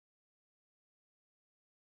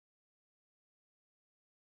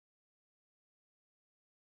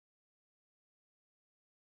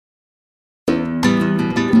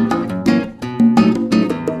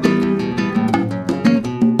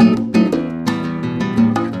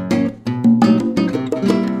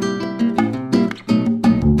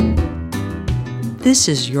This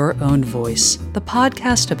is Your Own Voice, the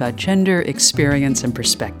podcast about gender, experience, and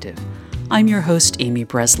perspective. I'm your host, Amy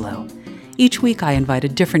Breslow. Each week, I invite a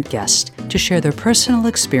different guest to share their personal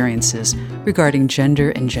experiences regarding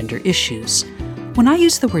gender and gender issues. When I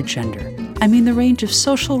use the word gender, I mean the range of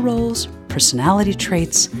social roles, personality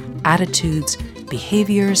traits, attitudes,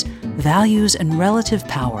 behaviors, values, and relative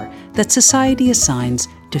power that society assigns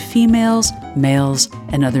to females, males,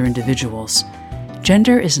 and other individuals.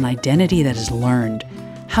 Gender is an identity that is learned.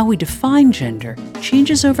 How we define gender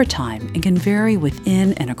changes over time and can vary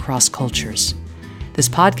within and across cultures. This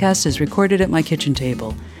podcast is recorded at my kitchen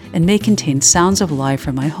table and may contain sounds of life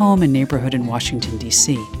from my home and neighborhood in Washington,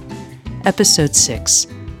 D.C. Episode 6.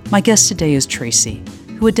 My guest today is Tracy,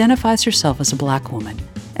 who identifies herself as a Black woman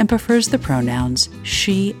and prefers the pronouns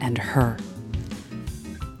she and her.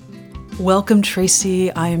 Welcome,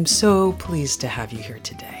 Tracy. I am so pleased to have you here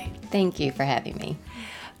today. Thank you for having me.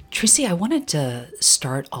 Tracy, I wanted to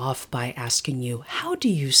start off by asking you, how do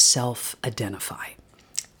you self-identify?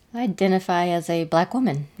 I identify as a Black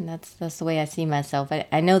woman. That's the way I see myself.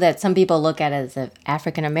 I know that some people look at it as an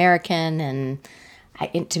African American, and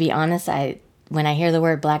to be honest, when I hear the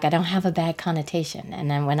word Black, I don't have a bad connotation. And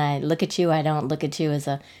then when I look at you, I don't look at you as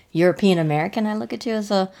a European American. I look at you as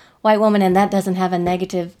a white woman, and that doesn't have a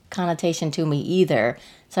negative connotation to me either.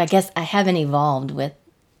 So I guess I haven't evolved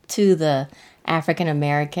to the African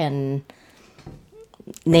American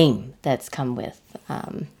name that's come with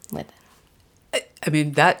it. I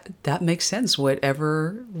mean, that makes sense.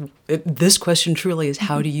 This question truly is,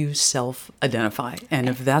 how do you self-identify? And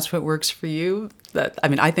if that's what works for you,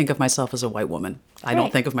 I think of myself as a white woman. I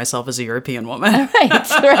don't think of myself as a European woman.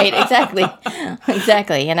 Right,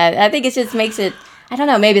 exactly. And I think it just makes it, I don't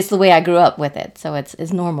know, maybe it's the way I grew up with it, so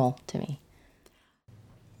it's normal to me.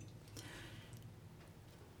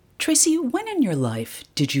 Tracy, when in your life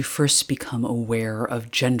did you first become aware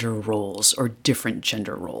of gender roles or different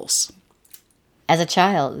gender roles? As a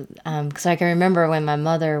child, because I can remember when my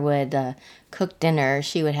mother would cook dinner,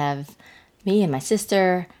 she would have me and my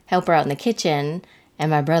sister help her out in the kitchen,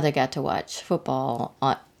 and my brother got to watch football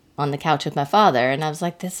on the couch with my father, and I was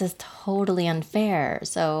like, this is totally unfair.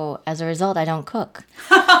 So as a result, I don't cook.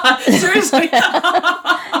 Seriously?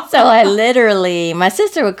 So my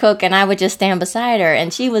sister would cook and I would just stand beside her,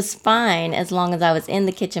 and she was fine as long as I was in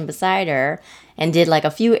the kitchen beside her and did like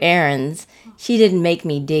a few errands. She didn't make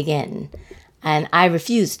me dig in. And I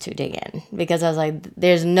refused to dig in because I was like,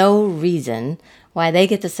 there's no reason why they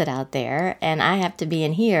get to sit out there and I have to be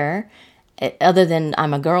in here, other than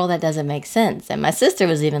I'm a girl. That doesn't make sense. And my sister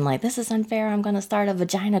was even like, this is unfair. I'm going to start a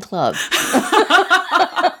vagina club.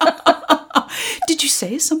 Did you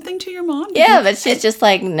say something to your mom? Yeah, but she's just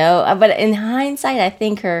like, no. But in hindsight, I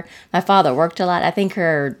think my father worked a lot. I think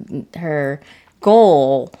her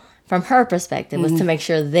goal from her perspective was to make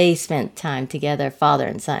sure they spent time together, father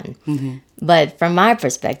and son. Mm-hmm. But from my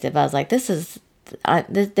perspective, I was like,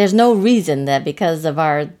 there's no reason that because of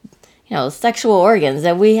our sexual organs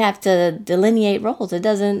that we have to delineate roles. It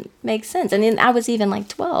doesn't make sense. And then I was even like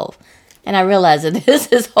 12, and I realized that this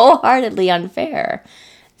is wholeheartedly unfair.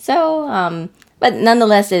 So, but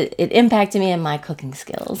nonetheless, it impacted me in my cooking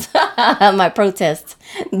skills. My protests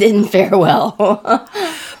didn't fare well.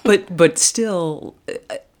 But still,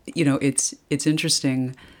 it's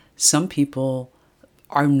interesting. Some people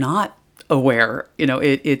are not aware.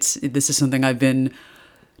 This is something I've been,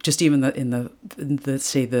 just even in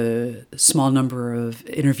the small number of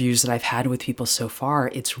interviews that I've had with people so far,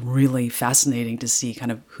 it's really fascinating to see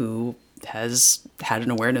kind of who has had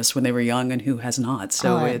an awareness when they were young and who has not.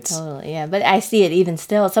 So it's totally, yeah. But I see it even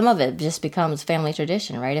still. Some of it just becomes family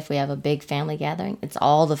tradition, right? If we have a big family gathering, it's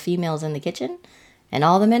all the females in the kitchen and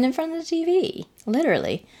all the men in front of the TV,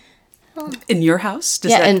 literally. In your house?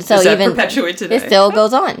 Does that perpetuate today? It still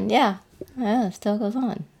goes on, yeah. Yeah, it still goes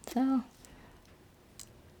on. So,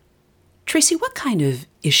 Tracy, what kind of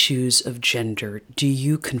issues of gender do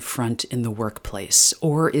you confront in the workplace,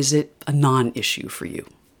 or is it a non-issue for you?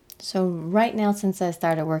 So right now, since I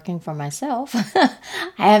started working for myself, I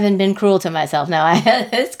haven't been cruel to myself. Now,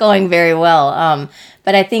 it's going very well.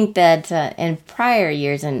 But I think that in prior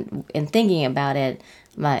years, and in thinking about it,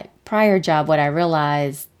 my prior job, what I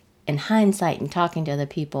realized in hindsight and talking to other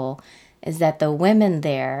people is that the women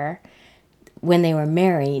there, when they were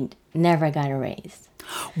married, never got a raise.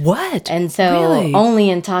 What? And so really?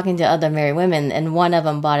 Only in talking to other married women, and one of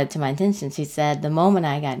them brought it to my attention. She said, the moment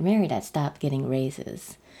I got married, I stopped getting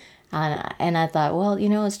raises. And I thought, well,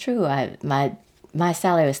 it's true. My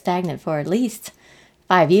salary was stagnant for at least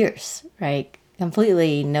 5 years, right?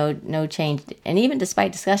 Completely no change. And even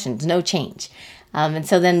despite discussions, no change. And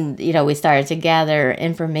so then, we started to gather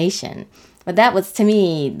information. But that was, to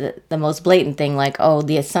me, the most blatant thing. Like, oh,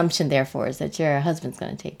 the assumption, therefore, is that your husband's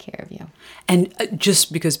going to take care of you. And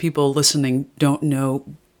just because people listening don't know,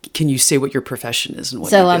 can you say what your profession is and what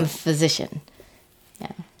So you do? I'm a physician.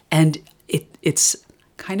 Yeah. And it's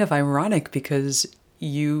kind of ironic because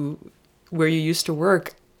where you used to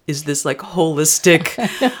work is this like holistic,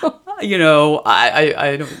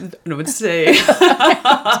 I don't know what to say.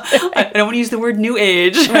 I don't want to use the word new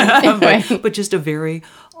age, but just a very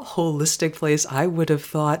holistic place. I would have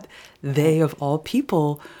thought they, of all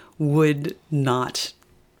people, would not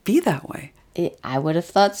be that way. I would have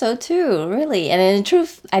thought so too, really. And in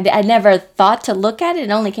truth, I never thought to look at it.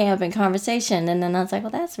 It only came up in conversation. And then I was like,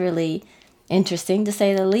 well, that's really interesting to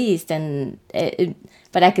say the least. And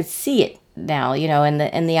but I could see it now,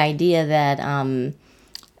 and the idea that,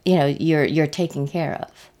 you're taken care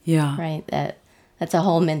of. Yeah. Right. That's a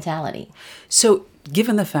whole mentality. So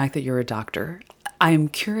given the fact that you're a doctor, I'm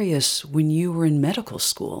curious, when you were in medical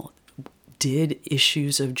school, did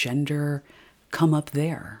issues of gender come up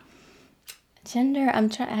there? Gender,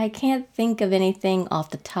 I can't think of anything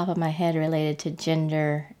off the top of my head related to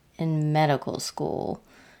gender in medical school.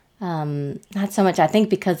 Not so much. I think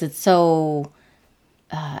because it's so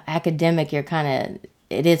academic, it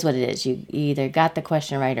is what it is. You either got the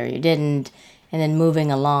question right or you didn't, and then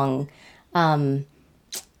moving along. But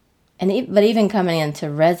even coming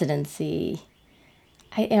into residency,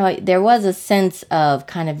 there was a sense of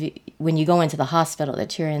kind of when you go into the hospital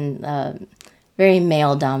that you're in a very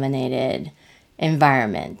male-dominated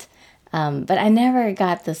environment. But I never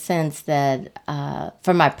got the sense that,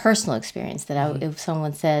 from my personal experience, that if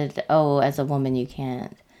someone said, "Oh, as a woman, you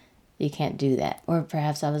can't do that," or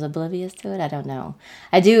perhaps I was oblivious to it. I don't know.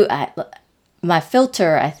 My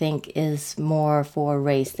filter, I think, is more for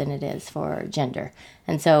race than it is for gender,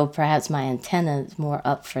 and so perhaps my antenna is more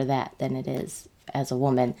up for that than it is as a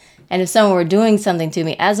woman. And if someone were doing something to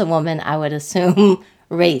me as a woman, I would assume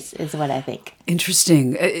race is what I think.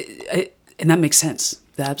 Interesting. And that makes sense.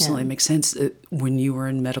 That absolutely makes sense. When you were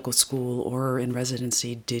in medical school or in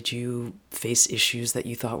residency, did you face issues that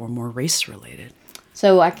you thought were more race related?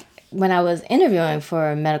 So when I was interviewing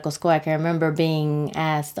for medical school, I can remember being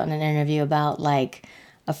asked on an interview about like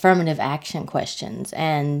affirmative action questions,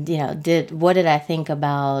 and what did I think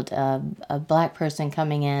about a black person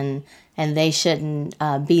coming in and they shouldn't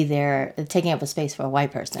be there taking up a space for a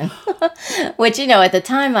white person, which at the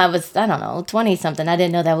time I was 20 something. I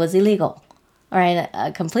didn't know that was illegal, right?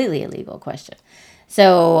 A completely illegal question.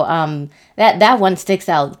 So that one sticks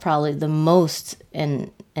out probably the most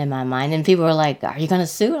in my mind. And people were like, "Are you going to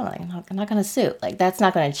sue?" I'm like, "No, I'm not going to sue. Like, that's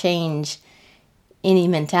not going to change any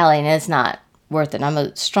mentality, and it's not worth it." I'm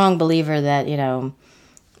a strong believer that,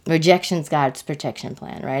 rejection's God's protection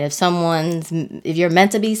plan, right? If you're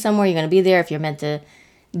meant to be somewhere, you're going to be there. If you're meant to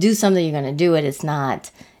do something, you're going to do it.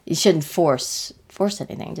 You shouldn't force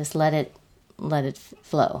anything. Just let it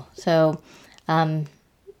flow. So,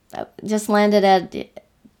 just landed at,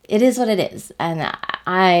 it is what it is. And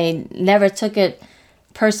I never took it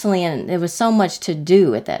personally, and there was so much to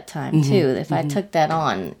do at that time too. If I took that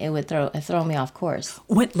on, it would throw me off course.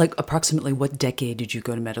 Approximately what decade did you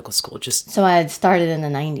go to medical school? So I had started in the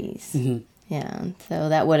 90s. Yeah, so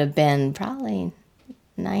that would have been probably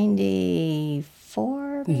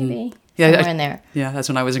 94, maybe. Somewhere in there. Yeah, that's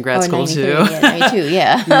when I was in grad school too. Yeah, me too.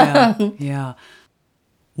 Yeah. Yeah.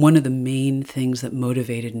 One of the main things that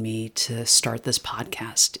motivated me to start this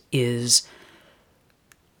podcast is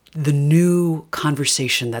the new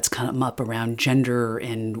conversation that's come up around gender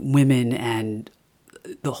and women and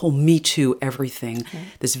the whole Me Too everything,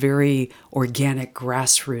 this very organic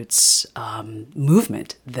grassroots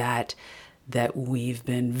movement that we've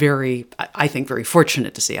been I think very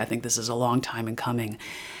fortunate to see. I think this is a long time in coming.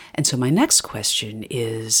 And so my next question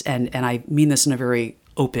is, and I mean this in a very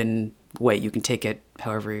open way, you can take it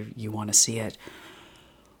however you want to see it.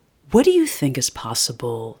 What do you think is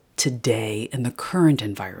possible today in the current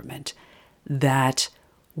environment that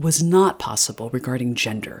was not possible regarding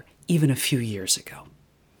gender even a few years ago?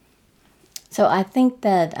 So I think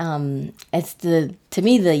that to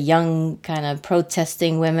me, the young kind of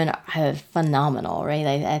protesting women are phenomenal, right?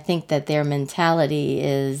 I think that their mentality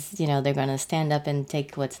is, they're going to stand up and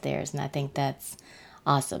take what's theirs. And I think that's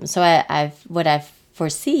awesome. So what I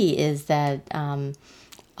foresee is that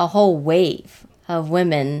a whole wave of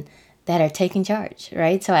women that are taking charge,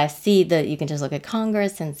 right? So I see you can just look at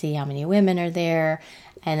Congress and see how many women are there.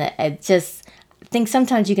 And I just think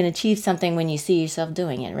sometimes you can achieve something when you see yourself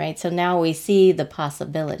doing it, right? So now we see the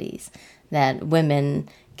possibilities that women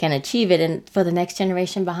can achieve it, and for the next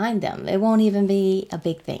generation behind them, it won't even be a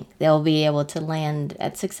big thing. They'll be able to land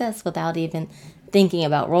at success without even thinking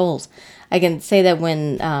about roles. I can say that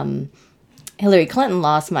when Hillary Clinton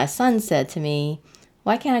lost, my son said to me,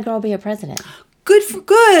 "Why can't a girl be a president?" Good.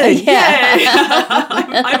 Yeah. Yay.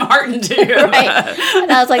 I'm heartened too. Right.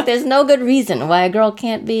 And I was like, there's no good reason why a girl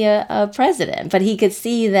can't be a president. But he could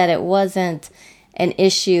see that it wasn't an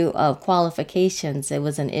issue of qualifications. It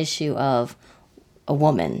was an issue of a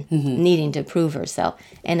woman needing to prove herself.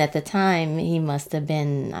 And at the time, he must have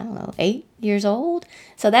been, I don't know, 8 years old.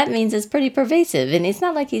 So that means it's pretty pervasive. And it's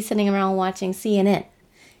not like he's sitting around watching CNN.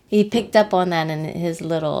 He picked up on that in his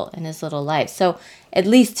little life. So at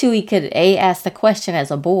least too, he could ask the question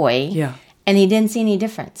as a boy, and he didn't see any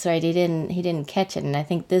difference, right? He didn't catch it, and I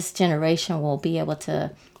think this generation will be able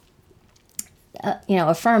to,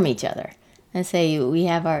 affirm each other and say we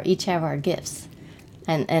each have our gifts,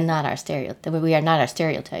 and not our we are not our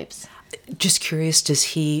stereotypes. Just curious, does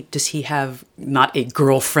he have not a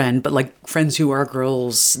girlfriend, but like friends who are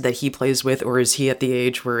girls that he plays with, or is he at the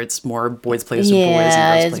age where it's more boys plays with boys?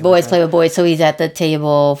 Yeah, it's boys play with boys. So he's at the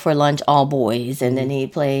table for lunch, all boys, and then he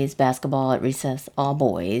plays basketball at recess, all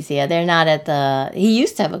boys. Yeah, they're not at he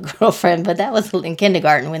used to have a girlfriend, but that was in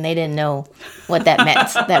kindergarten when they didn't know what that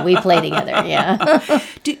meant, that we play together, yeah.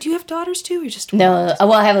 Do you have daughters too, or just No,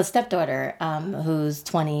 well, I have a stepdaughter who's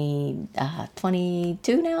 22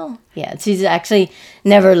 now. Yeah, she's actually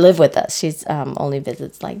never lived with us. She's only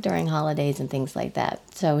visits like during holidays and things like that.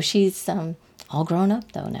 So she's all grown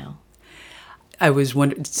up though now. I was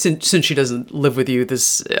wondering, since she doesn't live with you,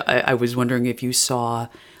 I was wondering if you saw,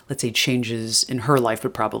 let's say, changes in her life,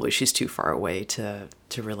 but probably she's too far away to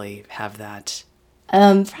really have that.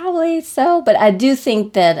 Probably so, but I do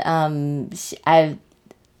think that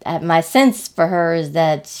my sense for her is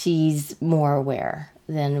that she's more aware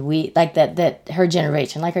than that her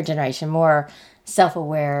generation, more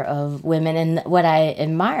self-aware of women. And what I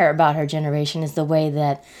admire about her generation is the way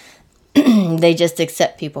that they just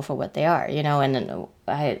accept people for what they are, and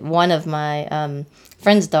one of my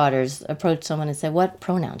friend's daughters approached someone and said, "What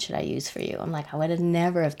pronoun should I use for you?" I'm like, I would have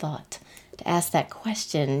never have thought to ask that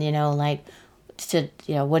question,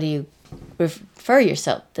 what do you refer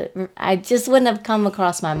yourself to? I just wouldn't have come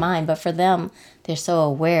across my mind, but for them, they're so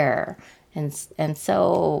aware. And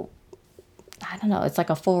so, I don't know, it's like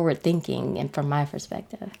a forward thinking, and from my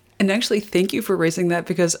perspective. And actually, thank you for raising that,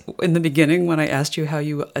 because in the beginning, when I asked you how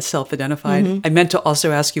you self-identified, I meant to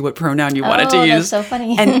also ask you what pronoun you wanted to use. That's so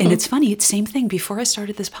funny. and it's funny, it's the same thing. Before I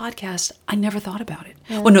started this podcast, I never thought about it.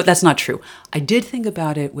 Yeah. Well, no, that's not true. I did think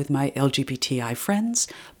about it with my LGBTI friends,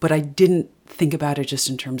 but I didn't think about it just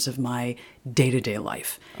in terms of my day-to-day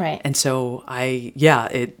life. Right. And so I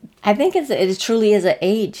think it truly is an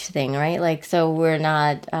age thing, right? Like, so we're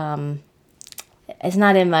not, it's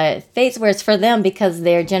not in my face, where it's for them because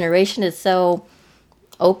their generation is so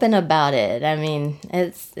open about it. I mean,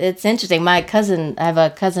 it's interesting. I have a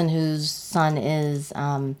cousin whose son is,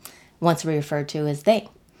 wants to be referred to as they.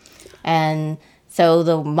 And so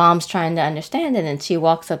the mom's trying to understand it, and she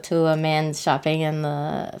walks up to a man shopping in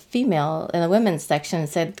the women's section and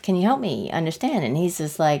said, "Can you help me understand?" And he's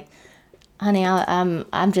just like, "Honey,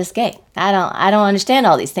 I'm just gay. I don't understand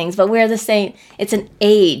all these things." But we're the same. It's an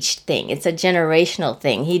age thing. It's a generational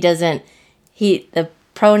thing. The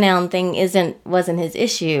pronoun thing wasn't his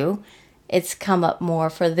issue. It's come up more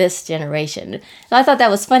for this generation. So I thought that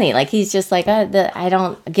was funny. Like, he's just like, I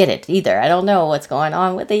don't get it either. I don't know what's going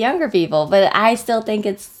on with the younger people. But I still think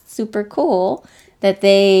it's super cool that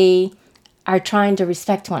they are trying to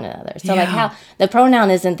respect one another. So like, how the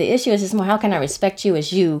pronoun isn't the issue. It's just more, how can I respect you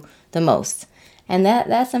as you the most? And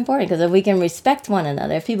that's important, because if we can respect one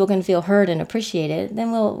another, if people can feel heard and appreciated,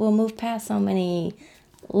 then we'll move past so many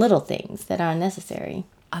little things that are unnecessary.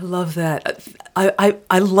 I love that.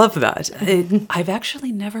 I love that. I've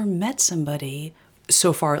actually never met somebody,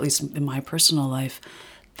 so far, at least in my personal life,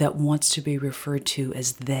 that wants to be referred to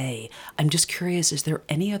as they. I'm just curious, is there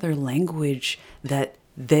any other language that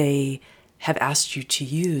they have asked you to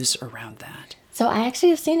use around that? So I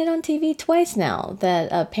actually have seen it on TV twice now,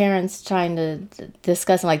 that parents trying to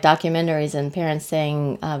discuss like documentaries, and parents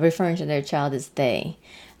saying, referring to their child as they.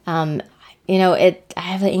 I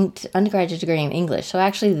have an undergraduate degree in English, so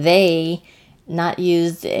actually they not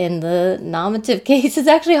used in the nominative case is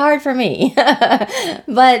actually hard for me.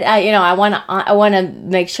 But I want to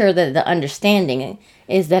make sure that the understanding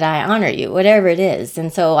is that I honor you, whatever it is,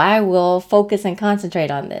 and so I will focus and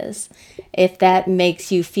concentrate on this if that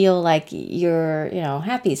makes you feel like you're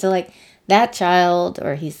happy. So like that child,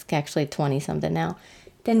 or he's actually 20 something now,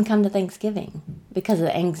 didn't come to Thanksgiving because of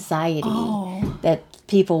anxiety that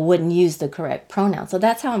people wouldn't use the correct pronoun. So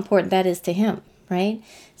that's how important that is to him, right?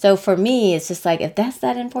 So for me, it's just like, if that's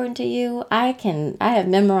that important to you, I have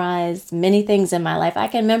memorized many things in my life. I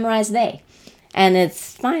can memorize they, and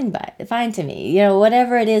it's fine to me.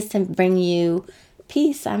 Whatever it is to bring you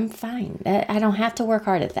peace, I'm fine. I don't have to work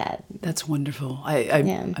hard at that. That's wonderful.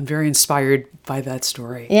 I'm very inspired by that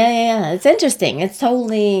story. Yeah. It's interesting. It's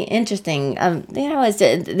totally interesting.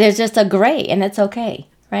 There's just a gray, and it's okay,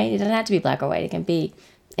 right? It doesn't have to be black or white. It can be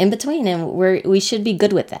in between, and we should be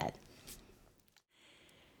good with that.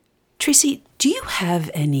 Tracy, do you have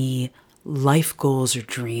any life goals or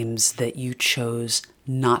dreams that you chose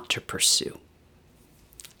not to pursue?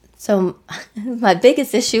 So my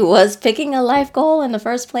biggest issue was picking a life goal in the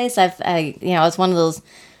first place. I was one of those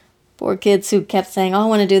poor kids who kept saying, "Oh, I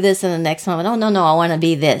want to do this," and the next moment, "Oh, no, I want to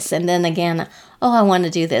be this," and then again, "Oh, I want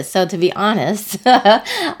to do this." So to be honest,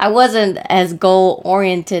 I wasn't as goal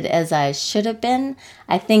oriented as I should have been.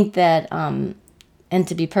 I think that, and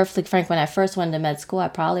to be perfectly frank, when I first went to med school, I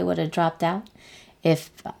probably would have dropped out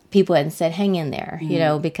if people hadn't said, "Hang in there,"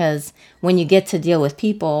 because when you get to deal with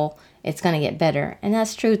people, it's going to get better. And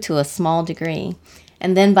that's true to a small degree.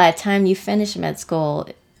 And then by the time you finish med school,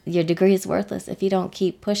 your degree is worthless if you don't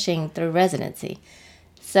keep pushing through residency.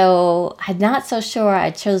 So I'm not so sure I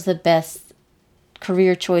chose the best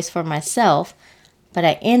career choice for myself, but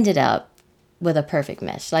I ended up with a perfect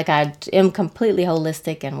mesh. Like, I am completely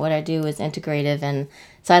holistic, and what I do is integrative. And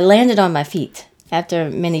so I landed on my feet after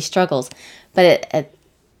many struggles. But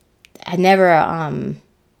I never...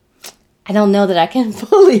 I don't know that I can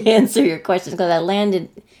fully answer your question, because I landed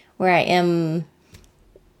where I am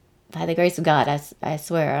by the grace of God, I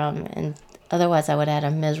swear. And otherwise, I would have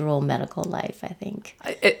had a miserable medical life, I think.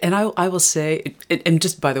 And I will say, and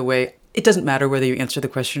just by the way, it doesn't matter whether you answer the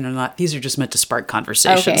question or not. These are just meant to spark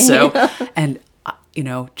conversation. Okay. So, and,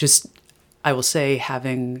 I will say,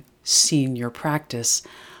 having seen your practice,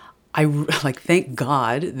 thank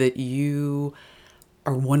God that you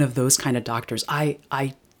are one of those kind of doctors. I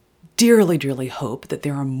dearly, dearly hope that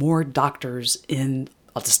there are more doctors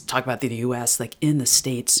I'll just talk about the U.S., in the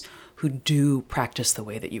States, who do practice the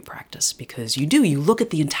way that you practice, because you look at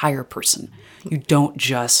the entire person. You don't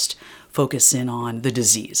just focus in on the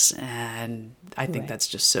disease. And I think that's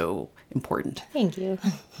just so important. Thank you.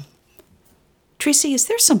 Tracy, is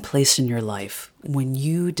there some place in your life when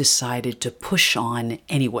you decided to push on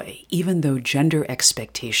anyway, even though gender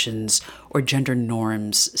expectations or gender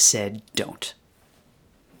norms said don't?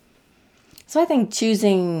 So I think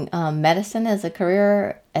choosing medicine as a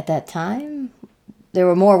career at that time, there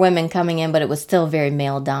were more women coming in, but it was still very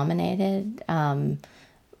male dominated,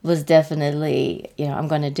 was definitely, I'm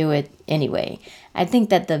going to do it anyway. I think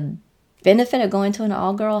that the benefit of going to an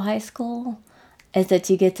all-girl high school is that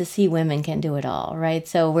you get to see women can do it all, right?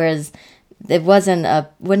 So whereas it wouldn't have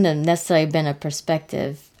necessarily been a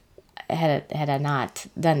perspective had I not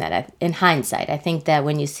done that. In hindsight, I think that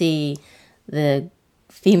when you see the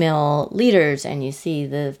female leaders and you see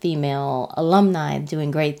the female alumni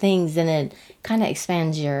doing great things, then it kind of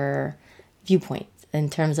expands your viewpoint in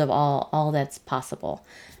terms of all that's possible.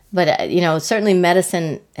 But, certainly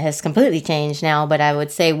medicine has completely changed now, but I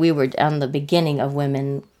would say we were on the beginning of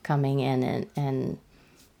women coming in and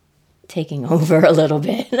taking over a little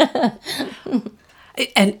bit.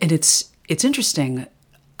 And it's interesting.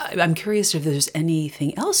 I'm curious if there's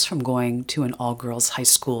anything else from going to an all-girls high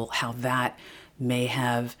school, how that may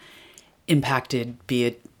have impacted, be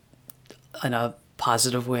it in a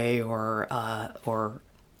positive way or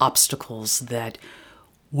obstacles that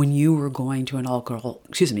when you were going to an all-girls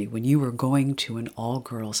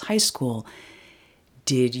high school,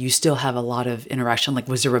 did you still have a lot of interaction?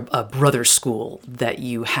 Was there a brother school that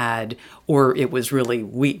you had, or it was really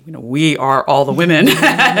we are all the women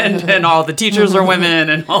and all the teachers are women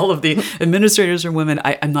and all of the administrators are women?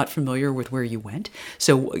 I'm not familiar with where you went.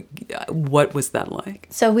 So what was that like?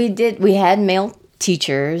 So we had male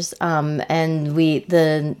teachers, and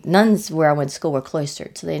the nuns where I went to school were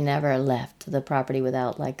cloistered, so they never left the property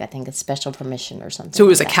without I think a special permission or something. So it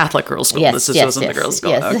was a Catholic girls' school. Yes, this wasn't the girls'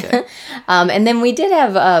 school. Yes. Okay. And then we did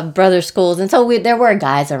have brother schools, and so there were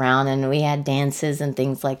guys around, and we had dances and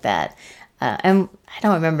things like that. And I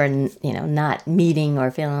don't remember, not meeting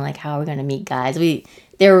or feeling like, how are we going to meet guys? They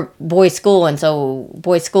were boys' schools,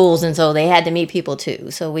 and so they had to meet people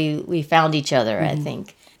too. So we found each other, I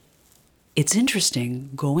think. It's interesting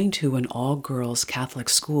going to an all-girls Catholic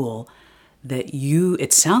school that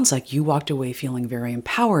it sounds like you walked away feeling very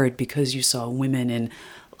empowered because you saw women in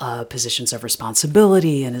positions of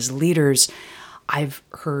responsibility and as leaders. I've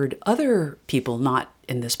heard other people, not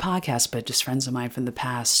in this podcast, but just friends of mine from the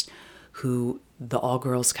past, who the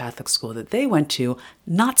all-girls Catholic school that they went to,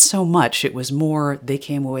 not so much. It was more they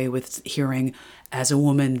came away with hearing, as a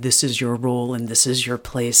woman, this is your role and this is your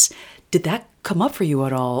place. Did that come up for you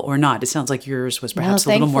at all or not? It sounds like yours was perhaps a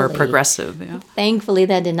little more progressive. Yeah. Thankfully,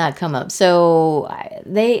 that did not come up. So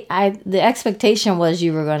the expectation was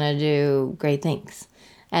you were going to do great things,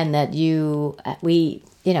 and that we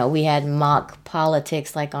had mock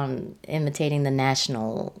politics, like on imitating the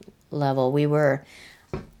national level.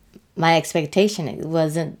 My expectation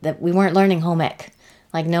wasn't that we weren't learning home ec.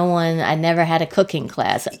 Like I never had a cooking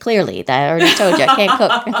class. Clearly, I already told you I can't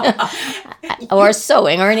cook. Or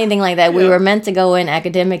sewing or anything like that. We were meant to go in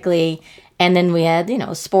academically, and then we had,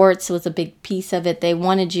 sports was a big piece of it. They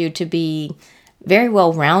wanted you to be very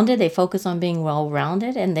well-rounded. They focus on being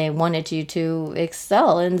well-rounded, and they wanted you to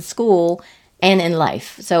excel in school and in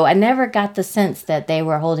life. So I never got the sense that they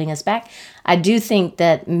were holding us back. I do think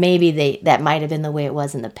that maybe that might have been the way it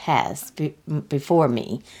was in the past before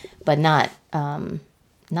me, but not in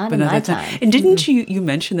my time. And didn't you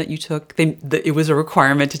mention that you took, it was a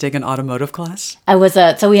requirement to take an automotive class?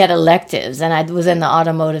 So we had electives, and I was in the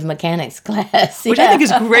automotive mechanics class. Which I think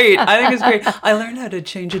is great. I learned how to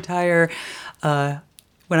change a tire when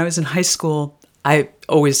I was in high school. I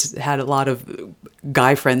always had a lot of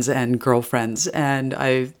guy friends and girlfriends, and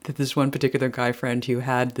I had this one particular guy friend who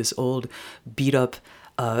had this old beat up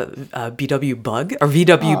BW bug or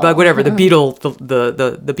VW bug, whatever, the Beetle,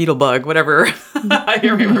 the Beetle bug, whatever. I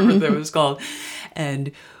can't remember what it was called.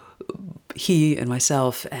 And he and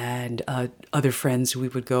myself and other friends, we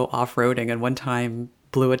would go off-roading, and one time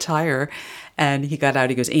blew a tire, and he got out,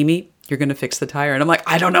 he goes, "Amy, you're going to fix the tire." And I'm like,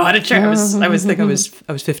 "I don't know how to change." I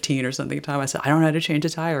was 15 or something at the time. I said, "I don't know how to change a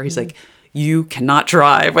tire." He's like, "You cannot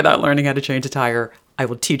drive without learning how to change a tire. I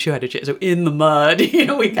will teach you how to change." So in the mud,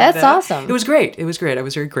 That's awesome. It was great. I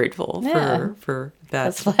was very grateful for that.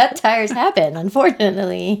 Because flat tires happen,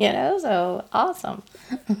 unfortunately, so awesome.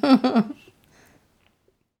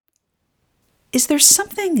 Is there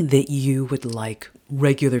something that you would like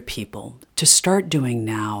regular people to start doing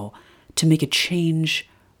now to make a change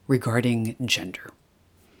regarding gender?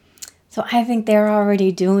 So I think they're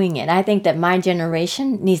already doing it. I think that my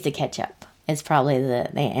generation needs to catch up. Is probably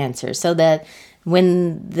the answer. So that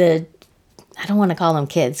when I don't want to call them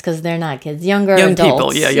kids because they're not kids, young adults.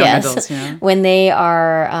 People, young adults, yeah. When they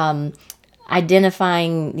are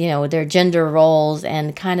identifying, their gender roles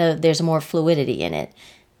and kind of there's more fluidity in it,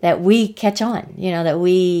 that we catch on, that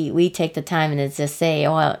we take the time and just say,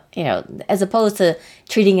 as opposed to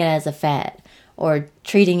treating it as a fad or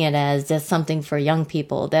treating it as just something for young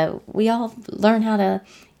people, that we all learn how to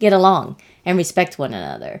get along and respect one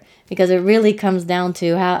another. Because it really comes down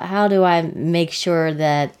to how do I make sure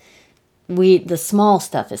that the small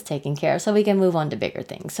stuff is taken care of so we can move on to bigger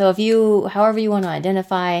things. So however you want to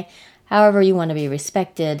identify, however you want to be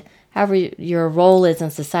respected, however your role is in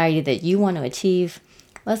society that you want to achieve,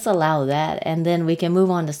 let's allow that. And then we can move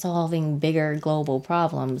on to solving bigger global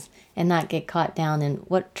problems and not get caught down in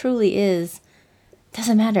what truly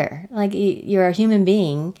doesn't matter. Like, you're a human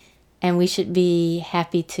being, and we should be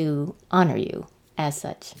happy to honor you as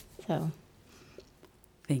such. So,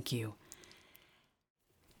 thank you.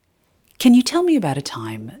 Can you tell me about a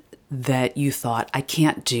time that you thought, I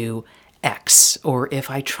can't do X, or if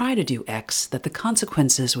I try to do X, that the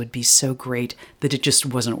consequences would be so great that it just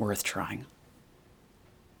wasn't worth trying?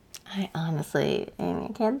 I honestly,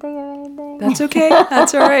 Amy, can't think of anything. That's okay.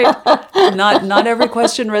 That's all right. Not every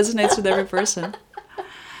question resonates with every person.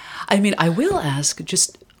 I mean, I will ask,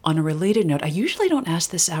 just on a related note, I usually don't ask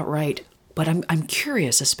this outright, but I'm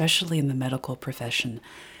curious, especially in the medical profession.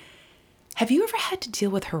 Have you ever had to deal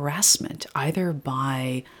with harassment, either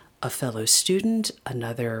by a fellow student,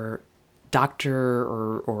 another doctor,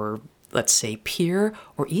 or let's say peer,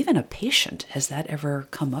 or even a patient? Has that ever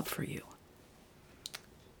come up for you?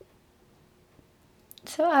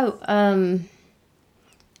 So I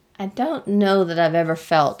don't know that I've ever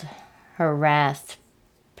felt harassed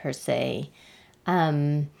per se.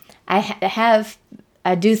 I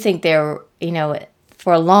do think for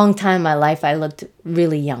a long time in my life I looked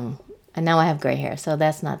really young, and now I have gray hair, so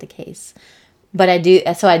that's not the case. But I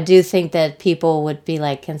do think that people would be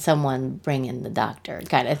like, "Can someone bring in the doctor?"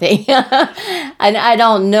 kind of thing. And I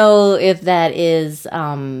don't know if that is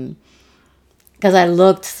because I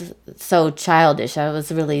looked so childish. I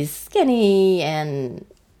was really skinny, and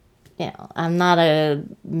I'm not a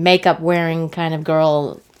makeup wearing kind of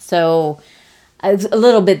girl, so I was a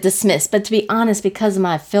little bit dismissed. But to be honest, because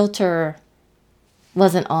my filter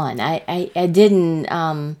wasn't on, I didn't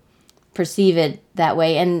perceive it that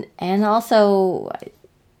way, and also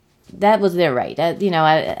that was their right.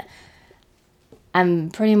 I'm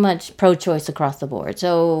pretty much pro-choice across the board.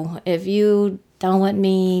 So if you don't want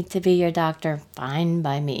me to be your doctor, fine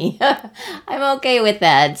by me. I'm okay with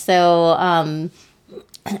that. So,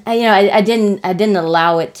 I didn't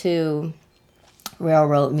allow it to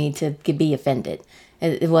railroad me to be offended.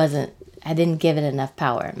 It wasn't. I didn't give it enough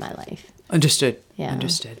power in my life. Understood. Yeah.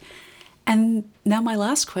 Understood. And now my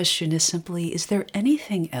last question is simply, is there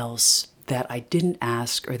anything else that I didn't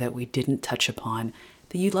ask or that we didn't touch upon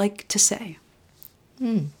that you'd like to say?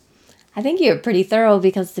 I think you're pretty thorough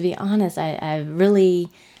because, to be honest, I really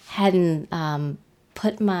hadn't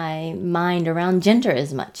put my mind around gender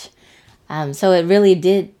as much. So it really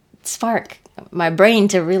did spark my brain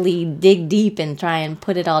to really dig deep and try and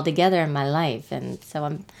put it all together in my life. And so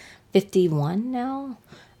I'm 51 now.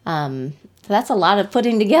 So that's a lot of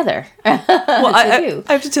putting together. Well, I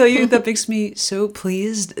have to tell you, that makes me so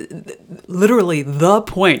pleased. Literally the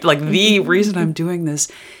point, like the reason I'm doing this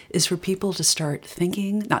is for people to start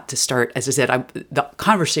thinking, not to start, as I said, the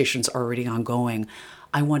conversation's already ongoing.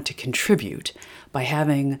 I want to contribute by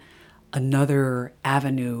having another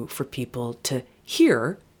avenue for people to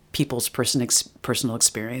hear people's personal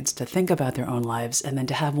experience, to think about their own lives, and then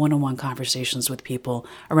to have one-on-one conversations with people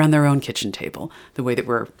around their own kitchen table, the way that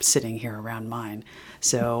we're sitting here around mine.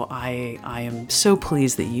 So I am so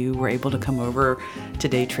pleased that you were able to come over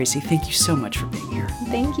today, Tracy. Thank you so much for being here.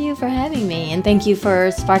 Thank you for having me, and thank you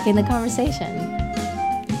for sparking the conversation.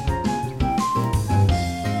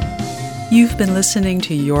 You've been listening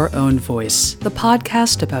to Your Own Voice, the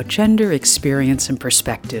podcast about gender, experience, and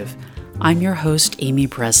perspective. I'm your host, Amy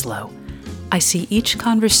Breslow. I see each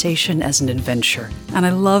conversation as an adventure, and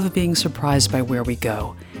I love being surprised by where we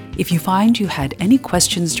go. If you find you had any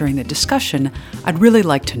questions during the discussion, I'd really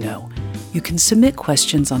like to know. You can submit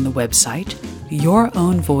questions on the website,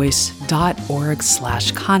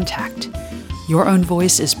 yourownvoice.org/contact. Your Own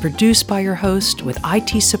Voice is produced by your host with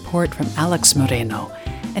IT support from Alex Moreno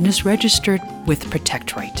and is registered with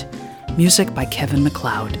ProtectRight. Music by Kevin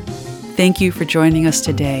MacLeod. Thank you for joining us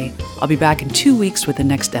today. I'll be back in 2 weeks with the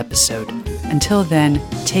next episode. Until then,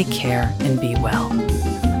 take care and be well.